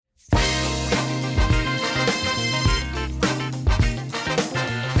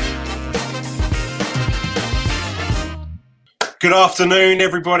Good afternoon,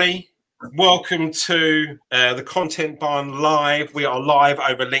 everybody. Welcome to the Content Barn Live. We are live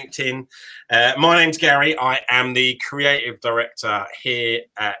over LinkedIn. My name's Gary. I am the creative director here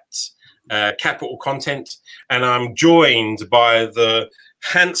at Capital Content, and I'm joined by the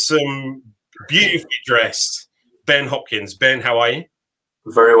handsome, beautifully dressed Ben Hopkins. Ben, how are you?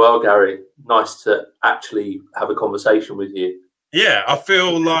 Very well, Gary. Nice to actually have a conversation with you. Yeah, I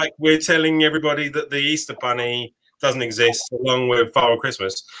feel like we're telling everybody that the Easter Bunny doesn't exist along with Father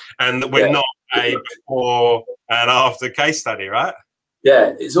Christmas, and that we're not a before and after case study, right?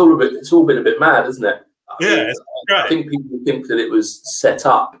 Yeah, it's all been a bit mad, isn't it? I think people think that it was set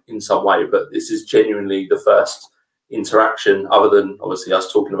up in some way, but this is genuinely the first interaction, other than obviously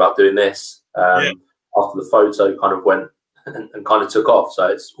us talking about doing this after the photo kind of went and kind of took off. So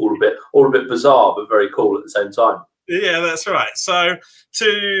it's all a bit bizarre, but very cool at the same time. Yeah, that's right. So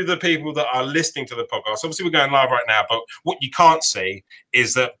to the people that are listening to the podcast, obviously we're going live right now, but what you can't see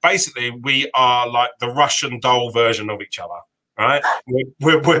is that basically we are like the Russian doll version of each other, right?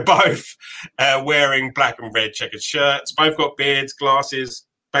 We're both wearing black and red checkered shirts, both got beards, glasses,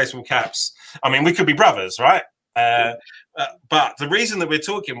 baseball caps. I mean, we could be brothers, right? But the reason that we're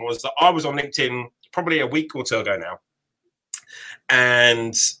talking was that I was on LinkedIn probably a week or two ago now.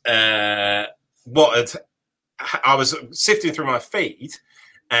 And I was sifting through my feed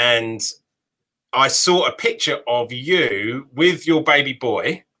and I saw a picture of you with your baby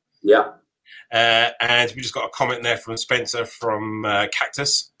boy. Yeah. And we just got a comment there from Spencer from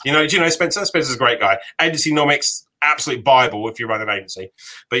Cactus. Do you know Spencer? Spencer's a great guy. Agency Nomics, absolute Bible if you run an agency.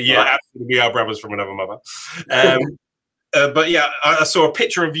 But yeah, absolutely, we are brothers from another mother. But yeah, I saw a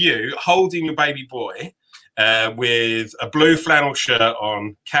picture of you holding your baby boy with a blue flannel shirt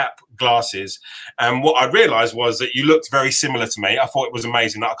on, cap, glasses. And what I realized was that you looked very similar to me. I thought it was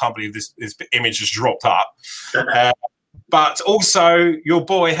amazing. I can't believe this image just dropped up. But also your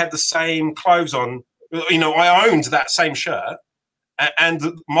boy had the same clothes on. You know, I owned that same shirt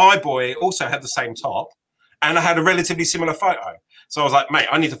and my boy also had the same top and I had a relatively similar photo. So I was like, mate,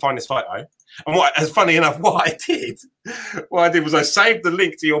 I need to find this photo. And funny enough, what I did was I saved the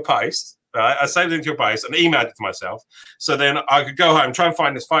link to your post. Right, I saved it into your post and emailed it to myself, so then I could go home, try and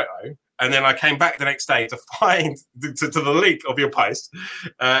find this photo, and then I came back the next day to find to the link of your post,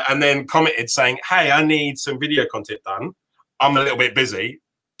 and then commented saying, "Hey, I need some video content done. I'm a little bit busy.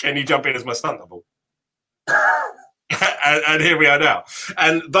 Can you jump in as my stunt double?" and here we are now.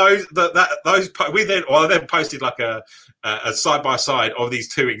 And I then posted like a side by side of these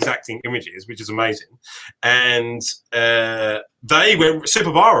two exacting images, which is amazing, and they went super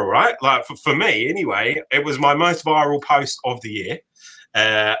viral, right? Like for me anyway, it was my most viral post of the year.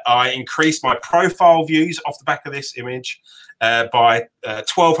 I increased my profile views off the back of this image by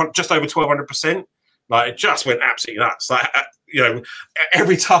just over 1,200%. Like it just went absolutely nuts. Like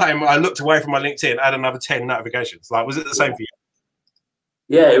every time I looked away from my LinkedIn, I had another 10 notifications. Like, was it the same for you?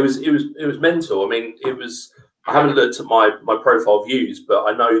 Yeah, it was mental. I mean, I haven't looked at my profile views, but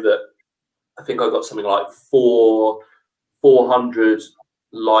I know that I think I got something like 400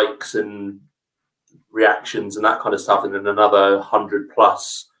 likes and reactions and that kind of stuff, and then another 100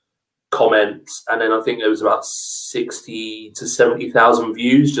 plus comments, and then I think there was about 60 to 70,000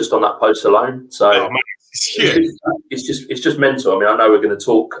 views just on that post alone. So it's just mental. I mean, I know we're going to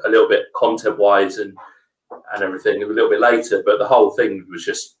talk a little bit content wise and everything a little bit later, but the whole thing was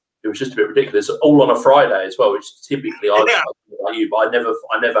just a bit ridiculous. All on a Friday as well, which typically I like you, but I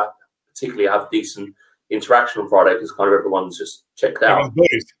never particularly have decent interaction on Friday because kind of everyone's just checked out.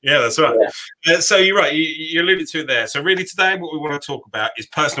 Yeah, that's right. Yeah. So you're right. You alluded to it there. So really today what we want to talk about is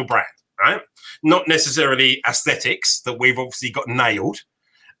personal brand, right? Not necessarily aesthetics that we've obviously got nailed.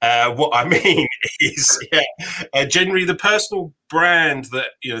 What I mean is, generally the personal brand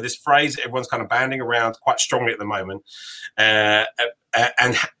that, this phrase everyone's kind of banding around quite strongly at the moment, and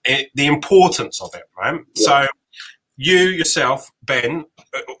the importance of it, right? Yeah. So you yourself, Ben,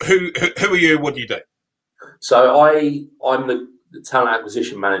 who are you? What do you do? So I'm the talent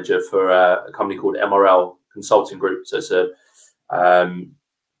acquisition manager for a company called MRL Consulting Group. So it's a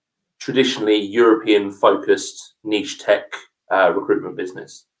traditionally European-focused niche tech recruitment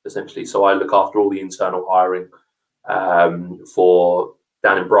business, essentially. So I look after all the internal hiring for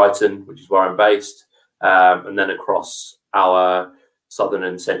down in Brighton, which is where I'm based, and then across our southern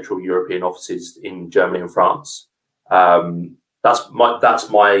and central European offices in Germany and France. That's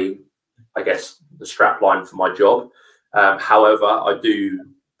my I guess the strap line for my job. However, I do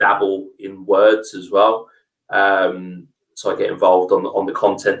dabble in words as well. So I get involved on the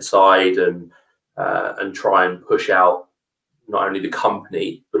content side and try and push out not only the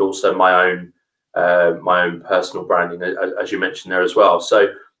company but also my own my own personal branding, as you mentioned there as well. So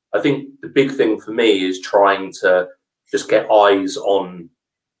I think the big thing for me is trying to just get eyes on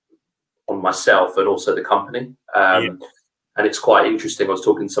myself and also the company. And it's quite interesting. I was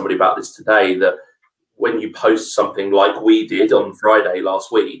talking to somebody about this today, that when you post something like we did on Friday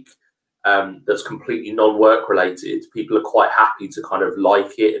last week, that's completely non-work related, people are quite happy to kind of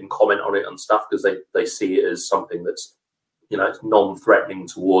like it and comment on it and stuff, because they see it as something that's, you know, non-threatening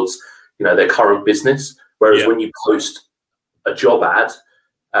towards, you know, their current business. Whereas when you post a job ad,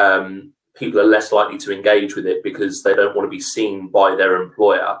 people are less likely to engage with it because they don't want to be seen by their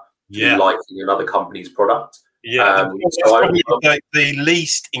employer liking another company's product. It's probably the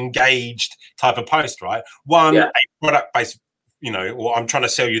least engaged type of post, right? A product-based, you know, or I'm trying to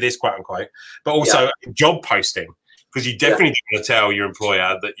sell you this, quote unquote, but also job posting, because you definitely don't want to tell your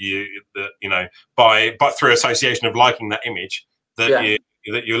employer that you know, but through association of liking that image that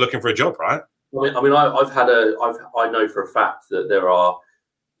you're looking for a job, right? I mean, I know for a fact that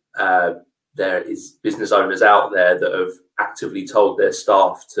there is business owners out there that have actively told their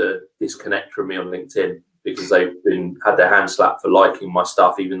staff to disconnect from me on LinkedIn because they've had their hand slapped for liking my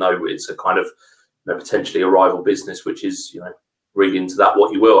stuff, even though it's a kind of, you know, potentially a rival business, which is, you know, read into that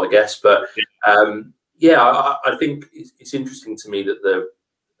what you will, I guess. But I think it's interesting to me that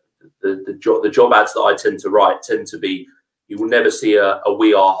the job ads that I tend to write tend to be, you will never see a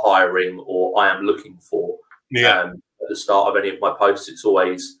we are hiring or I am looking for at the start of any of my posts. It's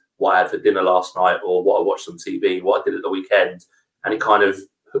always what I had for dinner last night, or what I watched on TV, what I did at the weekend, and it kind of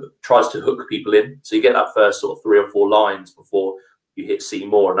tries to hook people in. So you get that first sort of 3 or 4 lines before you hit see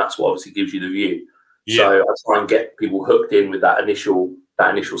more, and that's what obviously gives you the view. So I try and get people hooked in with that initial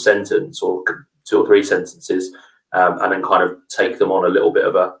sentence or 2 or 3 sentences, and then kind of take them on a little bit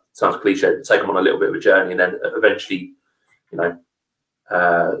of a, sounds cliche, but take them on a little bit of a journey, and then eventually, you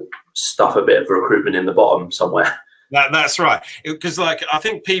know, stuff a bit of recruitment in the bottom somewhere. That's right. Because, like, I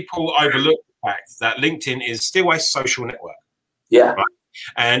think people overlook the fact that LinkedIn is still a social network. Yeah. Right?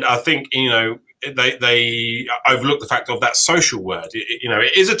 And I think, you know, they overlook the fact of that social word. You know,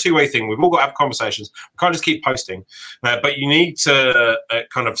 it is a two-way thing. We've all got to have conversations. We can't just keep posting. But you need to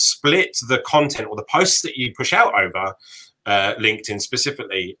kind of split the content or the posts that you push out over LinkedIn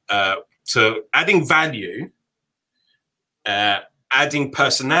specifically to adding value, adding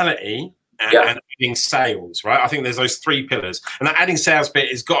personality, and adding sales, right? I think there's those 3 pillars. And that adding sales bit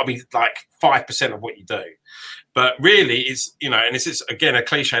has got to be like 5% of what you do. But really, it's, you know, and this is, again, a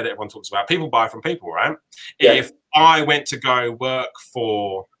cliche that everyone talks about. People buy from people, right? Yeah. If I went to go work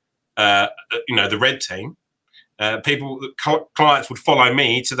for, you know, the red team, clients would follow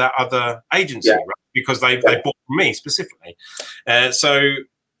me to that other agency, right? Because they bought from me specifically. So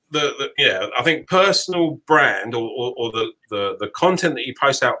I think personal brand or the content that you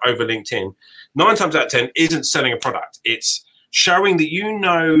post out over LinkedIn, 9 times out of 10 isn't selling a product. It's showing that you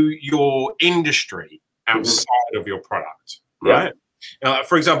know your industry outside of your product, right?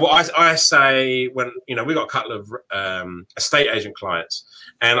 For example, I say, when, you know, we got a couple of estate agent clients,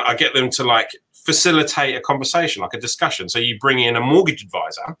 and I get them to like facilitate a conversation, like a discussion. So you bring in a mortgage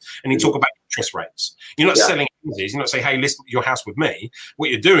advisor and you talk about interest rates. You're not selling houses. You're not saying, hey, list your house with me. What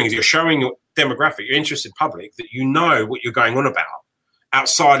you're doing is you're showing your demographic, your interested public, that you know what you're going on about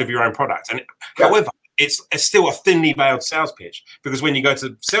outside of your own product. And however, it's still a thinly veiled sales pitch, because when you go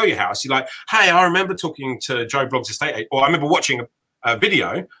to sell your house, you're like, hey, I remember talking to Joe Blogg's estate agent, or I remember watching a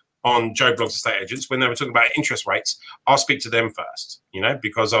video on Joe Blogg's estate agents when they were talking about interest rates. I'll speak to them first, you know,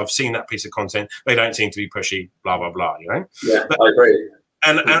 because I've seen that piece of content. They don't seem to be pushy, blah, blah, blah, you know? Yeah, I agree.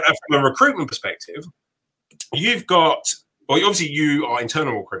 And from a recruitment perspective, you've got, well, obviously you are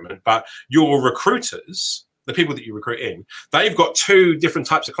internal recruitment, but your recruiters, the people that you recruit in, they've got 2 different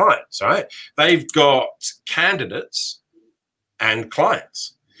types of clients, right? They've got candidates and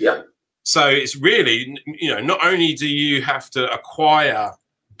clients. Yeah. So it's really, you know, not only do you have to acquire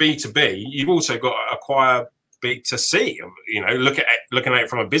B2B, you've also got to acquire B2C, you know, looking at it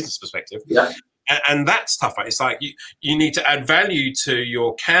from a business perspective. Yeah. And that's tougher. It's like you need to add value to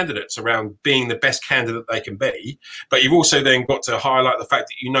your candidates around being the best candidate they can be, but you've also then got to highlight the fact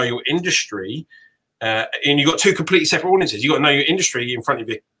that you know your industry, and you've got 2 completely separate audiences. You've got to know your industry in front of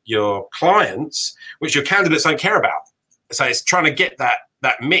your clients, which your candidates don't care about. So it's trying to get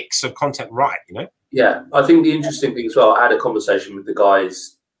that mix of content right, you know? Yeah, I think the interesting thing as well, I had a conversation with the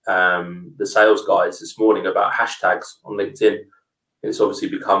guys, the sales guys this morning, about hashtags on LinkedIn. It's obviously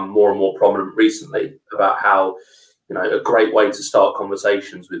become more and more prominent recently, about how, you know, a great way to start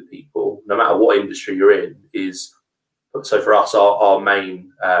conversations with people, no matter what industry you're in, is, so for us, our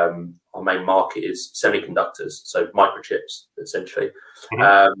main market is semiconductors, so microchips, essentially.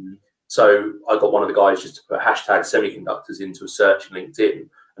 So I got one of the guys just to put hashtag semiconductors into a search in LinkedIn,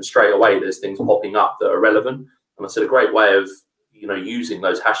 and straight away there's things popping up that are relevant. And I said a great way of using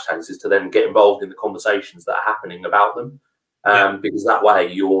those hashtags is to then get involved in the conversations that are happening about them, because that way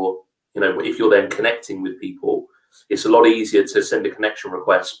if you're then connecting with people, it's a lot easier to send a connection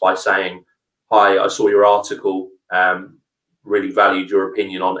request by saying, "Hi, I saw your article. Really valued your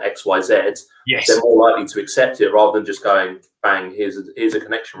opinion on XYZ." Yes. They're more likely to accept it rather than just going, bang, here's a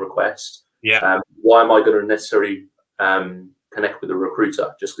connection request. Yeah. Why am I going to necessarily connect with a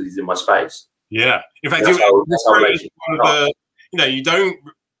recruiter just because he's in my space? Yeah. In fact, you don't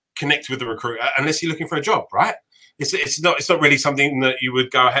connect with the recruiter unless you're looking for a job, right? It's not really something that you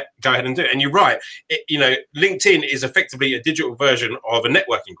would go ahead and do. And you're right. LinkedIn is effectively a digital version of a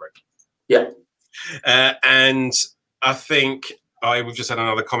networking group. Yeah. And I think we've just had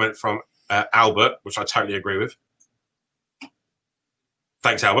another comment from Albert, which I totally agree with.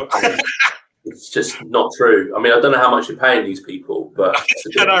 Thanks, Albert. It's just not true. I mean, I don't know how much you're paying these people, but it's a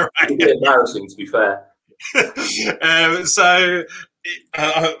bit embarrassing, to be fair. So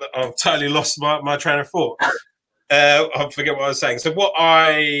I've totally lost my train of thought. I forget what I was saying. So what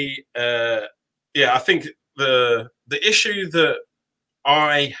I think the issue that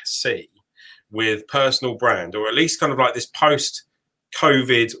I see with personal brand, or at least kind of like this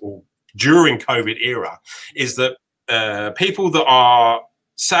post-COVID or during COVID era, is that people that are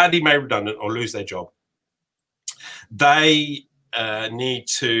sadly made redundant or lose their job, they need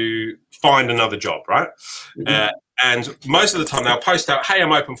to find another job, right? Mm-hmm. And most of the time they'll post out, "Hey,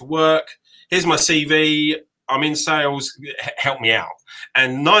 I'm open for work. Here's my CV. I'm in sales. Help me out."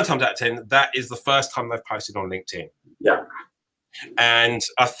 And 9 times out of 10, that is the first time they've posted on LinkedIn. Yeah. And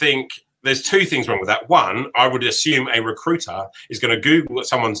I think there's 2 things wrong with that. One, I would assume a recruiter is going to Google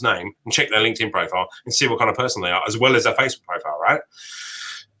someone's name and check their LinkedIn profile and see what kind of person they are, as well as their Facebook profile, right?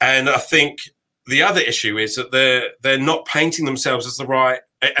 And I think the other issue is that they're not painting themselves as in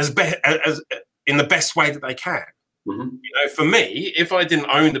the best way that they can. Mm-hmm. For me, if I didn't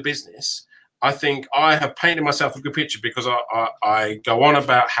own the business, I think I have painted myself a good picture because I go on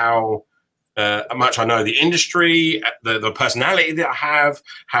about how much I know the industry, the personality that I have,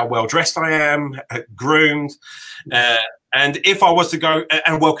 how well dressed I am, groomed. And if I was to go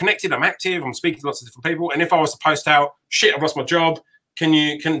and well connected, I'm active, I'm speaking to lots of different people. And if I was to post out, "Shit, I've lost my job. Can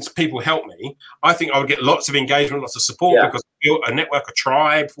people help me?" I think I would get lots of engagement, lots of support, because I built a network, a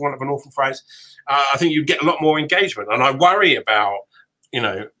tribe, for want of an awful phrase. I think you'd get a lot more engagement. And I worry about,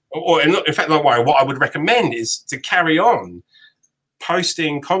 or in fact, not worry. What I would recommend is to carry on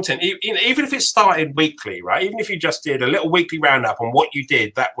posting content, even if it started weekly, right? Even if you just did a little weekly roundup on what you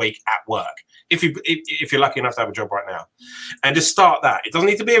did that week at work, if you're lucky enough to have a job right now, and just start that. It doesn't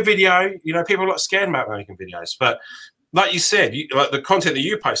need to be a video. People are not scared about making videos, but like you said, like the content that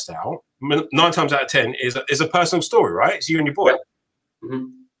you post out, 9 times out of 10 is a personal story, right? It's you and your boy. Yeah, mm-hmm.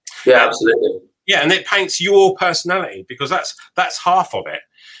 Yeah, absolutely. Yeah, and it paints your personality, because that's half of it.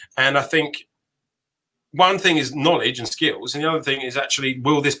 And I think one thing is knowledge and skills, and the other thing is actually,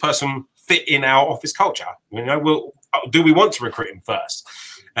 will this person fit in our office culture? Do we want to recruit him first?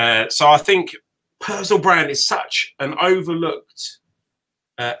 So I think personal brand is such an overlooked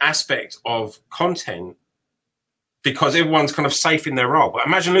aspect of content, because everyone's kind of safe in their role. But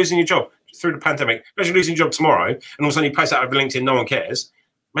imagine losing your job through the pandemic. Imagine losing your job tomorrow, and all of a sudden you post that over LinkedIn, no one cares.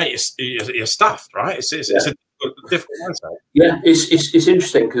 Mate, you're stuffed, right? It's a difficult mindset. Yeah, it's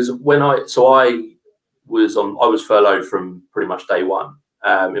interesting, because I was furloughed from pretty much day one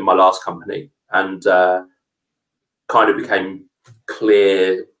in my last company, and kind of became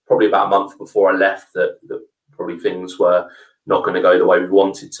clear probably about a month before I left that probably things were not going to go the way we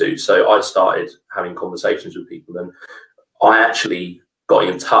wanted to. So I started having conversations with people, and I actually got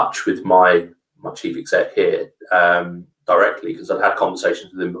in touch with my chief exec here directly, because I'd had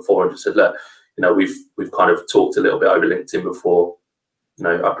conversations with him before, and just said, "Look, we've kind of talked a little bit over LinkedIn before.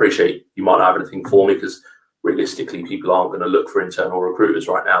 I appreciate you might not have anything for me, because realistically people aren't going to look for internal recruiters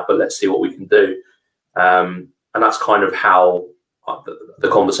right now, but let's see what we can do." And that's kind of how the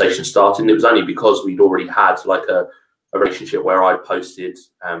conversation started. And it was only because we'd already had like a relationship where I posted.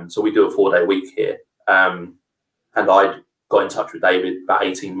 So we do a 4-day week here. And I'd got in touch with David about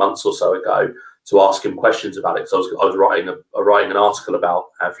 18 months or so ago to ask him questions about it, because I was writing an article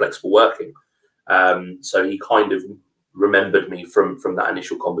about flexible working. So he kind of remembered me from that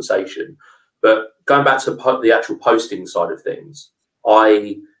initial conversation. But going back to the actual posting side of things,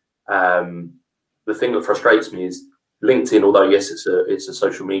 the thing that frustrates me is LinkedIn, although yes, it's a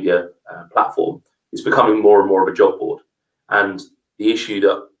social media platform, it's becoming more and more of a job board. And the issue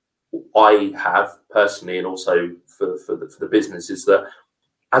that I have personally, and also for the business, is that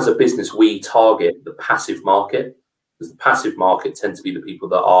as a business, we target the passive market, because the passive market tend to be the people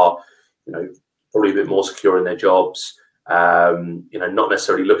that are, probably a bit more secure in their jobs, not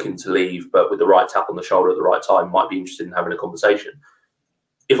necessarily looking to leave, but with the right tap on the shoulder at the right time, might be interested in having a conversation.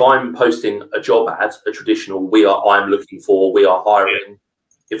 If I'm posting a job ad, a traditional I'm looking for, we are hiring.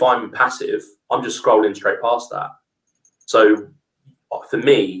 If I'm passive, I'm just scrolling straight past that. So for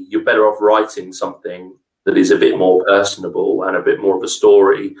me, you're better off writing something that is a bit more personable and a bit more of a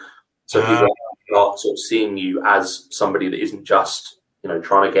story, so people are sort of seeing you as somebody that isn't just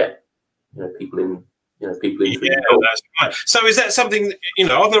trying to get people in. People in. Yeah, that's right. So is that something I've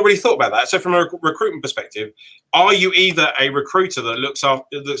not really thought about that. So from a recruitment perspective, are you either a recruiter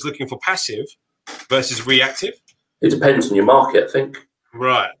that's looking for passive versus reactive? It depends on your market, I think.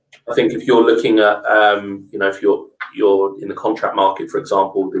 Right. I think if you're looking at, if you're in the contract market, for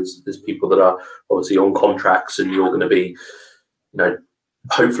example, there's people that are obviously on contracts, and you're going to be,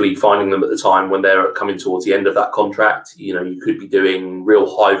 hopefully finding them at the time when they're coming towards the end of that contract. You could be doing real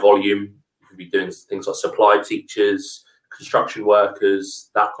high volume. You could be doing things like supply teachers, construction workers,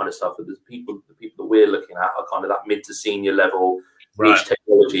 that kind of stuff. But the people that we're looking at are kind of that mid to senior level, niche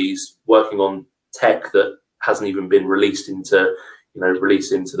technologies, working on tech that hasn't even been released into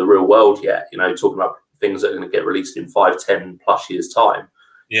the real world yet. Talking about things that are going to get released in 5-10 plus years time.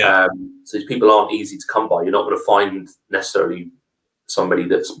 Yeah. So these people aren't easy to come by. You're not going to find necessarily somebody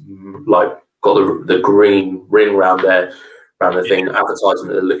that's like got the green ring around their thing, advertising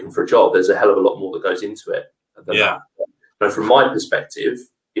that they're looking for a job. There's a hell of a lot more that goes into it than that. From my perspective,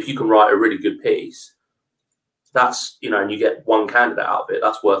 if you can write a really good piece, that's and you get one candidate out of it,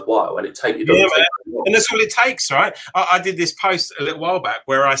 that's worthwhile. And and that's all it takes, right? I did this post a little while back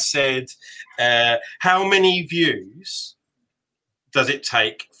where I said, how many views does it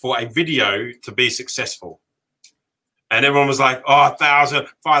take for a video to be successful? And everyone was like, 1,000,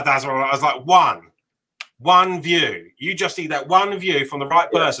 5,000. I was like, one view. You just need that one view from the right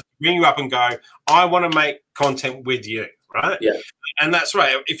person to bring you up and go, I want to make content with you, right? Yeah. And that's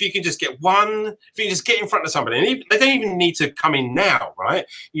right. If you can just get in front of somebody, and they don't even need to come in now, right?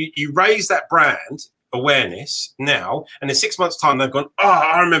 You raise that brand awareness now, and in 6 months' time, they've gone,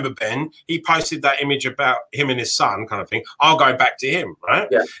 I remember Ben. He posted that image about him and his son, kind of thing. I'll go back to him, right?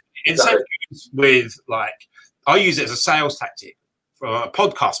 Yeah. Exactly. With I use it as a sales tactic from a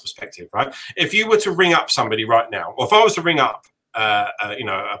podcast perspective, right? If you were to ring up somebody right now, or if I was to ring up, a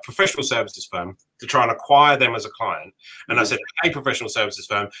professional services firm to try and acquire them as a client, and I said, hey, professional services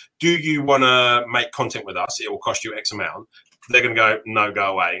firm, do you want to make content with us? It will cost you X amount. They're going to go, no,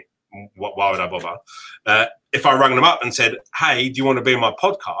 go away. Why would I bother? If I rang them up and said, hey, do you want to be on my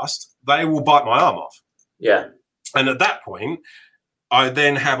podcast? They will bite my arm off. Yeah. And at that point, I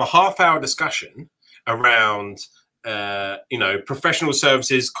then have a half-hour discussion around professional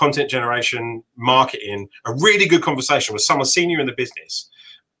services, content generation, marketing, a really good conversation with someone senior in the business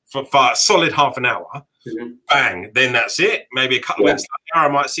for a solid half an hour. Bang, then that's it. Maybe a couple of minutes later, I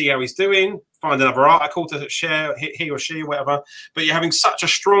might see how he's doing, find another article to share, he or she, whatever. But you're having such a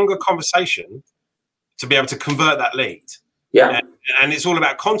stronger conversation to be able to convert that lead. Yeah. And it's all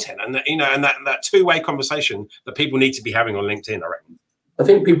about content and that two-way conversation that people need to be having on LinkedIn, I reckon. I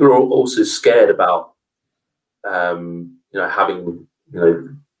think people are also scared about having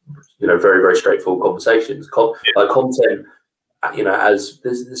very, very straightforward conversations. Like content, as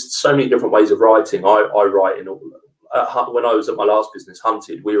there's so many different ways of writing. I write when I was at my last business,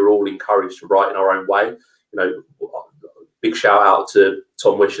 Hunted, we were all encouraged to write in our own way. Big shout out to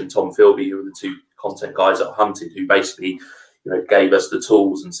Tom Wish and Tom Philby, who were the two content guys at Hunted, who basically gave us the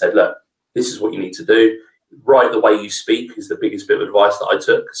tools and said, look, this is what you need to do. Write the way you speak is the biggest bit of advice that I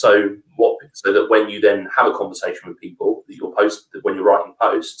took. So that when you then have a conversation with people when you're writing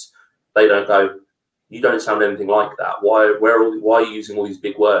posts, they don't go, you don't sound anything like that. Why are you using all these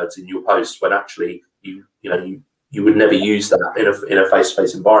big words in your posts when actually you would never use that in a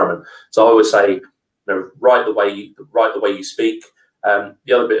face-to-face environment? So I always say, write the way you speak.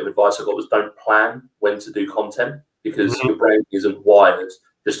 The other bit of advice I got was don't plan when to do content, because your brain isn't wired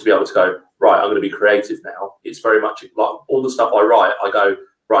just to be able to go, right, I'm going to be creative now. It's very much like all the stuff I write, I go,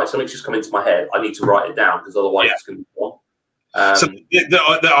 right, something's just come into my head. I need to write it down because otherwise it's going to be wrong. So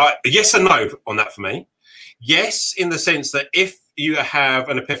there are yes and no on that for me. Yes, in the sense that if you have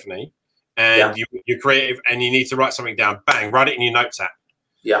an epiphany and you're creative and you need to write something down, bang, write it in your notes app.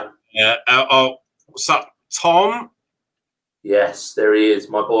 Yeah. What's up, Tom? Yes, there he is,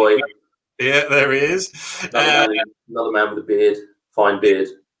 my boy. Yeah, there he is. Another man with a beard, fine beard.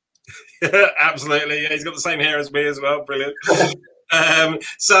 Absolutely. Yeah, he's got the same hair as me as well. Brilliant.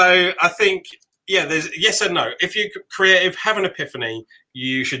 So I think Yeah, there's yes and no. If you're creative, have an epiphany,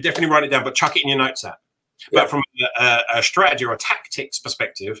 you should definitely write it down, but chuck it in your notes app. Yeah. But from a strategy or a tactics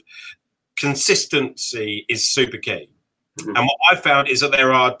perspective, consistency is super key. Mm-hmm. And what I've found is that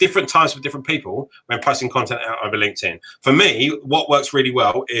there are different times for different people when posting content out over LinkedIn. For me, what works really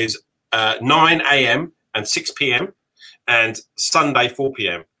well is 9 a.m. and 6 p.m. and Sunday 4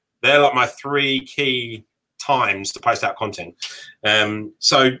 p.m. They're like my three key times to post out content.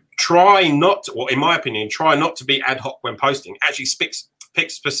 So try not to, or in my opinion, try not to be ad hoc when posting. Actually pick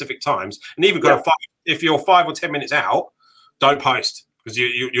specific times, and even if you're 5 or 10 minutes out, don't post because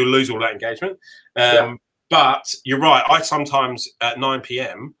you'll lose all that engagement. But you're right. I sometimes at 9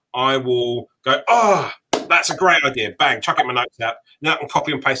 p.m. I will go, that's a great idea. Bang, chuck it in my notes app. Now I can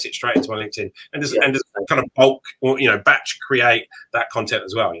copy and paste it straight into my LinkedIn and just kind of bulk or batch create that content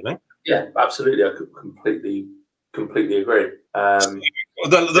as well. Yeah, absolutely. I completely agree.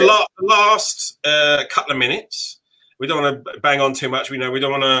 The last couple of minutes, we don't want to bang on too much. We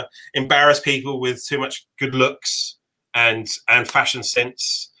don't want to embarrass people with too much good looks and fashion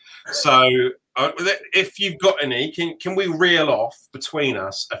sense. So if you've got any, can we reel off between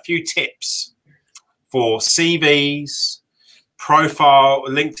us a few tips for CVs,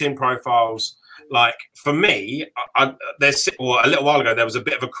 LinkedIn profiles? Like for me, a little while ago, there was a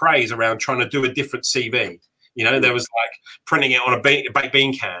bit of a craze around trying to do a different CV. There was like printing it on a baked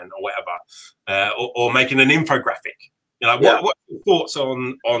bean can or whatever, or making an infographic. What are your thoughts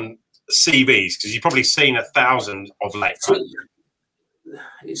on CVs? Because you've probably seen 1,000 of late. Right?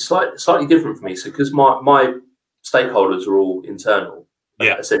 It's slightly different for me. So because my stakeholders are all internal,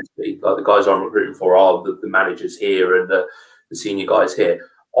 essentially, like the guys I'm recruiting for are the managers here and the senior guys here.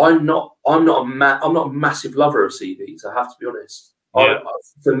 I'm not a massive lover of CVs. I have to be honest.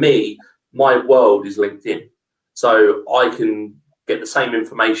 For me, my world is LinkedIn, so I can get the same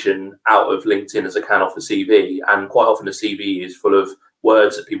information out of LinkedIn as I can off a CV. And quite often a CV is full of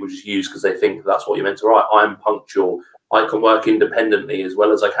words that people just use because they think that's what you're meant to write. I'm punctual. I can work independently as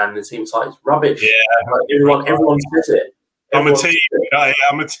well as I can. And it seems like it's rubbish. Yeah, everyone says it. I'm a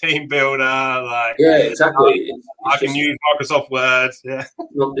team builder. Exactly. I can use Microsoft Word. Yeah,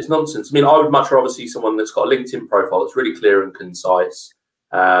 it's nonsense. I mean, I would much rather see someone that's got a LinkedIn profile that's really clear and concise.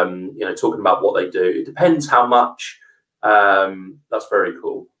 Talking about what they do. It depends how much. That's very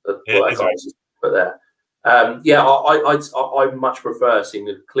cool. That guy's just put there. I much prefer seeing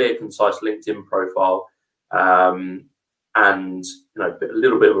a clear, concise LinkedIn profile, and a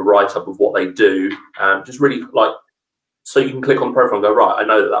little bit of a write up of what they do. Just really so you can click on the profile and go, right, I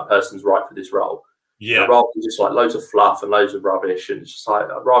know that person's right for this role. Yeah. Rather than just loads of fluff and loads of rubbish, and it's just I'd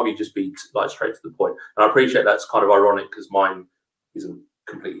rather you just be straight to the point. And I appreciate that's kind of ironic because mine isn't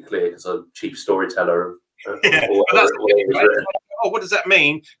completely clear because I'm a cheap storyteller. What does that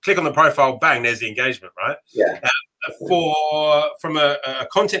mean? Click on the profile, bang, there's the engagement, right? Yeah. From a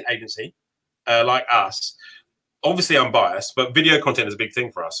content agency like us, obviously I'm biased, but video content is a big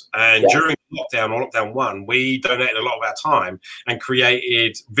thing for us. And during lockdown 1, we donated a lot of our time and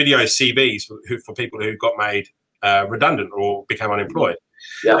created video CVs for people who got made redundant or became unemployed.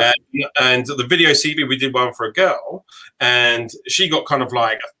 Yeah. And the video CV, we did one for a girl, and she got kind of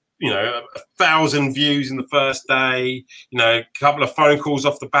 1,000 views in the first day, a couple of phone calls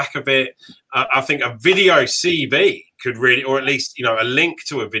off the back of it. I think a video CV could really, or at least, a link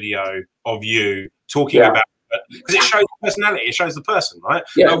to a video of you talking about it, because it shows the personality, it shows the person, right?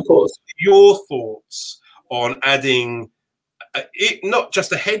 Yeah, of course. Your thoughts on adding not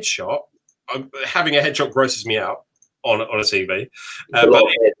just a headshot. Having a headshot grosses me out on a CV, but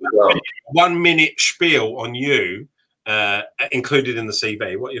 1 minute spiel on you included in the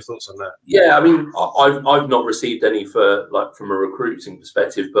CV. What are your thoughts on that? Yeah, I mean, I've not received any from a recruiting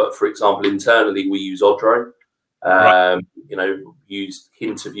perspective, but for example, internally we use Odro. Used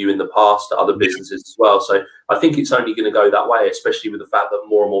Interview in the past at other businesses as well. So I think it's only going to go that way, especially with the fact that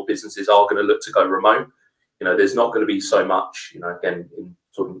more and more businesses are going to look to go remote. There's not going to be so much, again,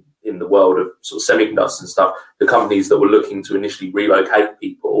 in the world of sort of semiconductors and stuff, the companies that were looking to initially relocate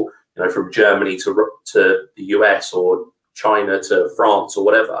people, from Germany to the US or China to France or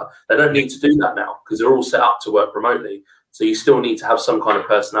whatever, they don't need to do that now because they're all set up to work remotely. So you still need to have some kind of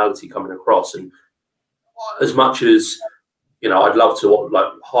personality coming across. And as much as, I'd love to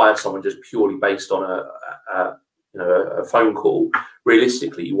hire someone just purely based on a phone call,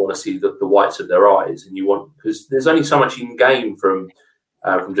 realistically, you want to see the whites of their eyes, and because there's only so much you can gain from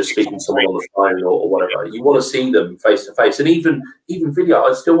just speaking to someone on the phone or whatever. You want to see them face to face, and even video.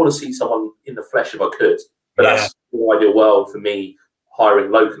 I still want to see someone in the flesh if I could. But that's the ideal world for me.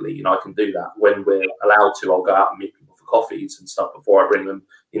 Hiring locally, I can do that when we're allowed to. I'll go out and meet people for coffees and stuff before I bring them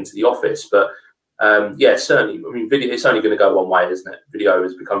into the office. But Yeah, certainly. I mean, video, it's only going to go one way, isn't it? Video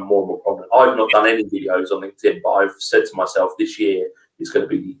has become more and more prominent. I've not done any videos on LinkedIn, but I've said to myself this year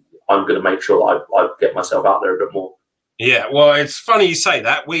I'm going to make sure I get myself out there a bit more. Yeah, well, it's funny you say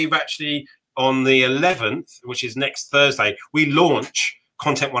that. We've actually, on the 11th, which is next Thursday, we launch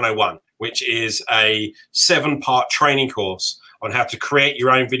Content 101, which is a 7-part training course on how to create your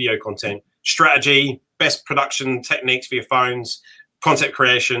own video content, strategy, best production techniques for your phones, content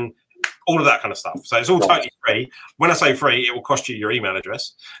creation, all of that kind of stuff. So it's all totally free. When I say free, it will cost you your email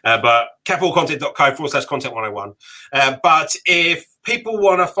address, but capitalcontent.co/content101. But if people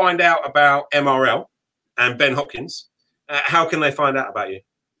want to find out about MRL and Ben Hopkins, how can they find out about you?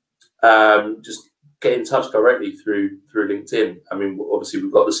 Just get in touch directly through LinkedIn. I mean, obviously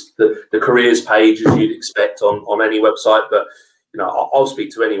we've got the careers page, as you'd expect on any website, but I'll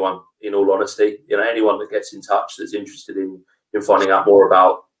speak to anyone, in all honesty. Anyone that gets in touch that's interested in finding out more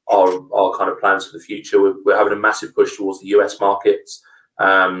about our kind of plans for the future. We're having a massive push towards the US markets,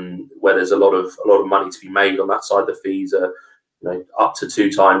 where there's a lot of money to be made on that side. The fees are up to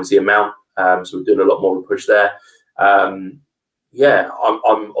 2 times the amount, so we're doing a lot more of a push there. Yeah,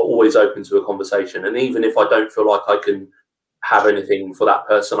 I'm always open to a conversation, and even if I don't feel like I can have anything for that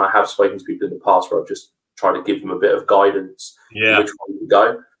person, I have spoken to people in the past where I've just tried to give them a bit of guidance in which one to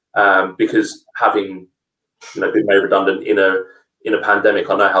go, because having been made redundant in a pandemic,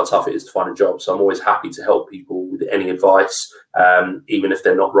 I know how tough it is to find a job. So I'm always happy to help people with any advice, even if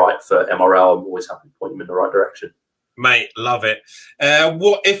they're not right for MRL. I'm always happy to point them in the right direction. Mate, love it.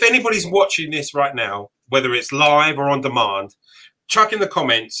 If anybody's watching this right now, whether it's live or on demand, chuck in the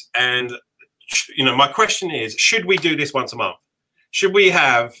comments. And my question is, should we do this once a month? Should we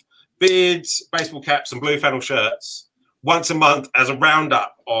have beards, baseball caps, and blue flannel shirts once a month as a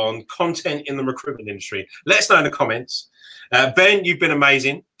roundup on content in the recruitment industry? Let us know in the comments. Ben, you've been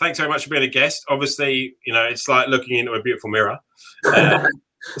amazing. Thanks very much for being a guest. Obviously, it's like looking into a beautiful mirror.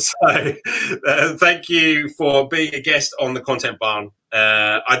 So thank you for being a guest on the Content Barn.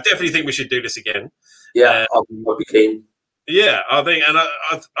 I definitely think we should do this again. Yeah, I'll be keen. Yeah, I think, and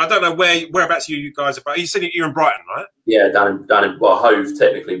I don't know whereabouts you guys are. You said you're in Brighton, right? Yeah, down in Hove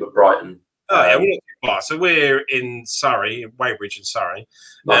technically, but Brighton. Oh yeah, we're not too far. So we're in Surrey, in Weybridge in Surrey.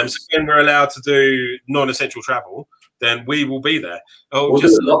 Nice. So when we're allowed to do non-essential travel, then we will be there. We'll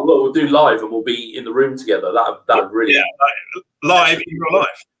do live, and we'll be in the room together. That really live in real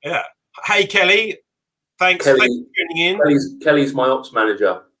life. Yeah. Hey Kelly, thanks for tuning in. Kelly's my ops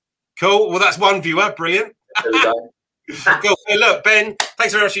manager. Cool. Well, that's one viewer. Brilliant. There we go. Cool. Hey, look, Ben,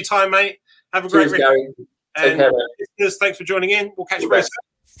 thanks very much for your time, mate. Have a great week. Take care, mate. Listeners, thanks for joining in. We'll catch you very soon.